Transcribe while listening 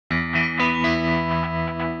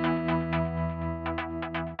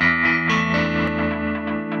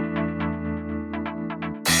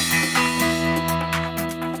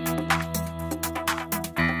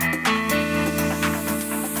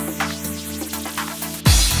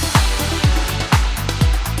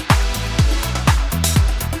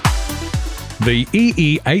The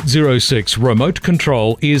EE806 remote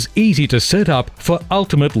control is easy to set up for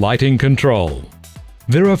ultimate lighting control.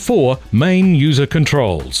 There are 4 main user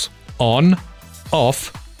controls: on,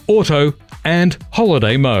 off, auto, and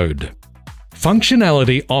holiday mode.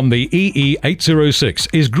 Functionality on the EE806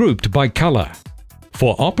 is grouped by color.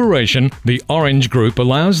 For operation, the orange group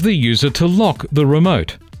allows the user to lock the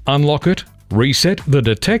remote, unlock it, reset the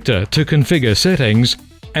detector to configure settings,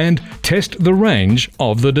 and test the range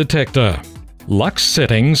of the detector. Lux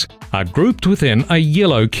settings are grouped within a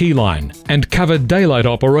yellow keyline and cover daylight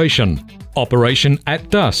operation, operation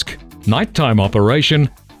at dusk, nighttime operation,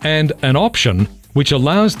 and an option which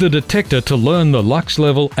allows the detector to learn the lux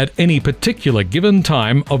level at any particular given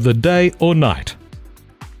time of the day or night.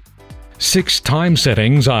 6 time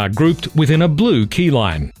settings are grouped within a blue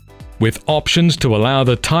keyline, with options to allow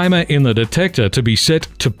the timer in the detector to be set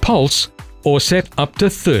to pulse or set up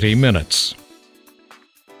to 30 minutes.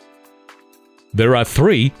 There are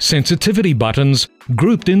 3 sensitivity buttons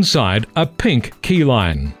grouped inside a pink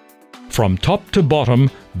keyline. From top to bottom,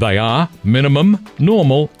 they are minimum,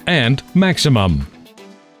 normal, and maximum.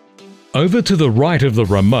 Over to the right of the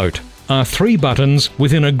remote are 3 buttons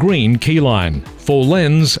within a green keyline for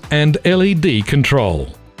lens and LED control.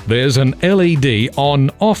 There's an LED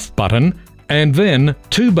on-off button and then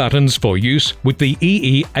 2 buttons for use with the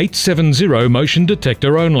EE870 motion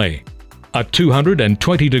detector only: a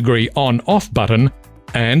 220-degree on-off button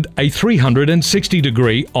and a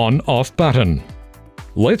 360-degree on-off button.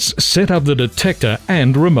 Let's set up the detector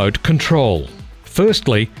and remote control.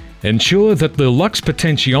 Firstly, ensure that the lux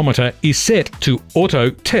potentiometer is set to auto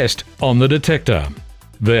test on the detector.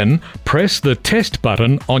 Then press the test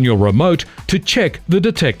button on your remote to check the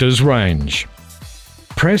detector's range.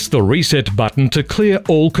 Press the reset button to clear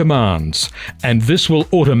all commands, and this will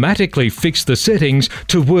automatically fix the settings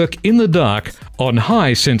to work in the dark on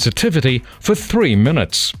high sensitivity for 3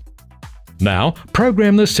 minutes. Now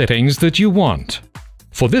program the settings that you want.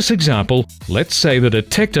 For this example, let's say the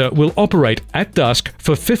detector will operate at dusk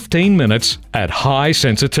for 15 minutes at high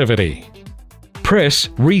sensitivity. Press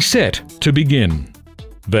Reset to begin.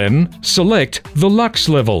 Then select the lux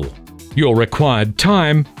level, your required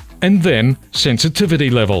time, and then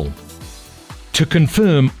sensitivity level. To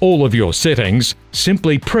confirm all of your settings,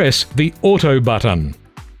 simply press the Auto button.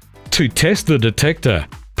 To test the detector,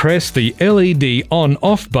 press the LED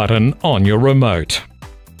on-off button on your remote.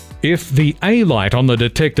 If the A light on the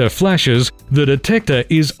detector flashes, the detector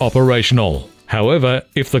is operational. However,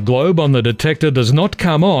 if the globe on the detector does not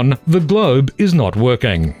come on, the globe is not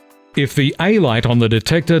working. If the A light on the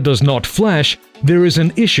detector does not flash, there is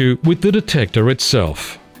an issue with the detector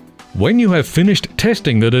itself. When you have finished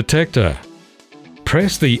testing the detector,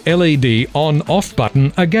 press the LED on-off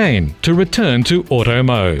button again to return to auto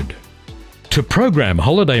mode. To program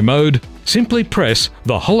holiday mode, simply press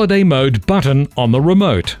the holiday mode button on the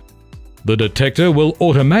remote. The detector will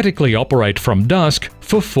automatically operate from dusk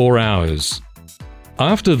for 4 hours.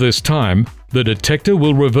 After this time, the detector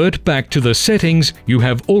will revert back to the settings you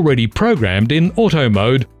have already programmed in auto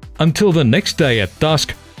mode until the next day at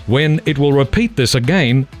dusk, when it will repeat this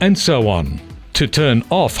again, and so on. To turn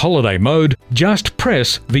off holiday mode, just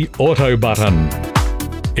press the Auto button.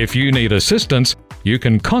 If you need assistance, you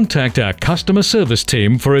can contact our customer service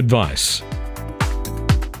team for advice.